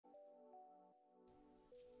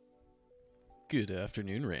Good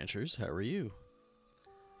afternoon, ranchers. How are you?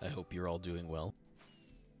 I hope you're all doing well.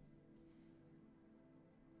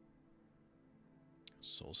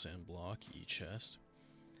 Soul sand block, e-chest.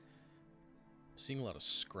 Seeing a lot of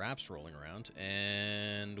scraps rolling around,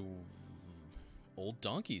 and old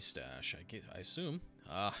donkey stash, I assume.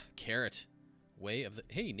 Ah, carrot. Way of the...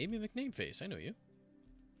 Hey, name me McNameface. I know you.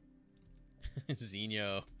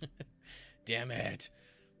 Xenio. Damn it.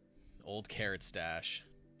 Old carrot stash.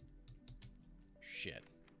 Shit.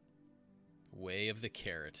 Way of the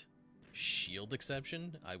carrot. Shield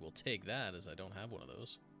exception? I will take that, as I don't have one of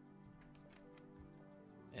those.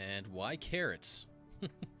 And why carrots?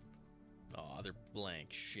 Aw, they're blank.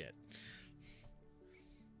 Shit.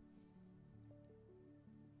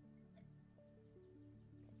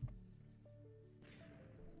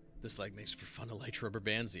 This like makes for fun to light rubber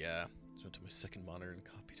bands. Yeah. Just went to my second monitor and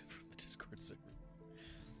copied it from the Discord server.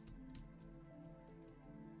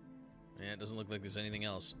 Yeah, it doesn't look like there's anything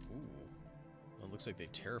else. Ooh. Well, it looks like they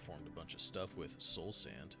terraformed a bunch of stuff with soul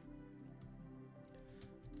sand.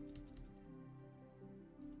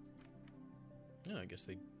 Yeah, I guess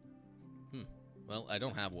they... Well, I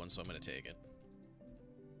don't have one, so I'm going to take it.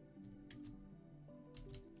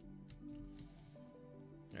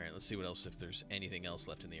 Alright, let's see what else, if there's anything else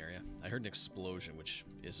left in the area. I heard an explosion, which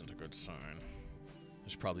isn't a good sign.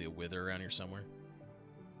 There's probably a wither around here somewhere.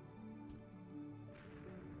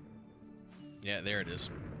 Yeah, there it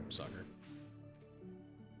is. Sucker.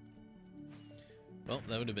 Well,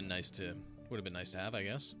 that would have been nice to have, I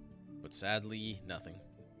guess. But sadly, nothing.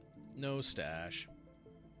 No stash.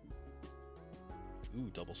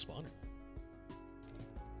 Ooh, double spawner.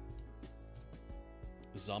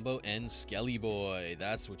 Zombo and Skelly Boy.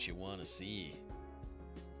 That's what you want to see.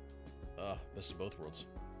 Best of both worlds.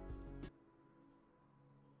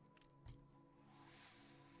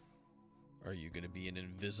 Are you going to be an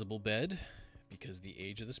invisible bed? Because the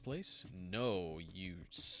age of this place? No, you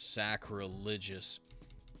sacrilegious.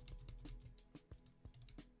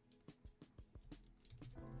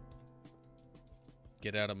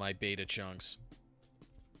 Get out of my beta chunks.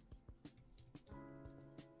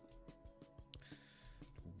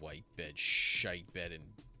 White bed, shite bed, and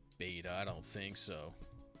beta. I don't think so.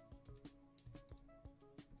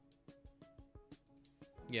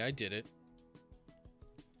 Yeah, I did it.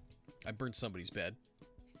 I burned somebody's bed.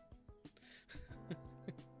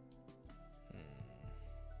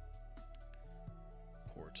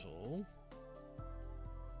 Portal.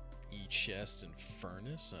 E-chest and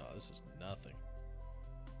furnace. Oh, this is nothing.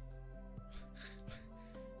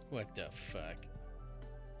 What the fuck?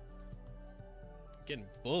 Getting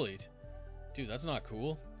bullied. Dude, that's not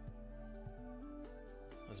cool.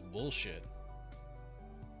 That's bullshit.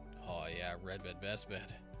 Oh yeah, red bed, best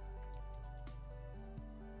bed.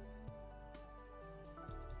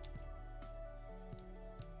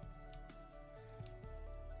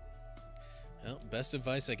 Well, best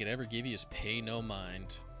advice I could ever give you is pay no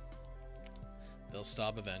mind. They'll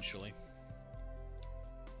stop eventually.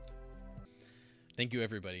 Thank you,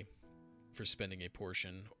 everybody, for spending a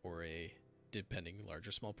portion, or a, depending, large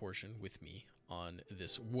or small portion, with me on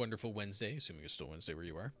this wonderful Wednesday, assuming it's still Wednesday where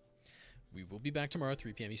you are. We will be back tomorrow,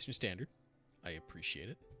 3 p.m. Eastern Standard. I appreciate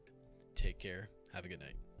it. Take care. Have a good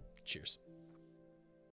night. Cheers.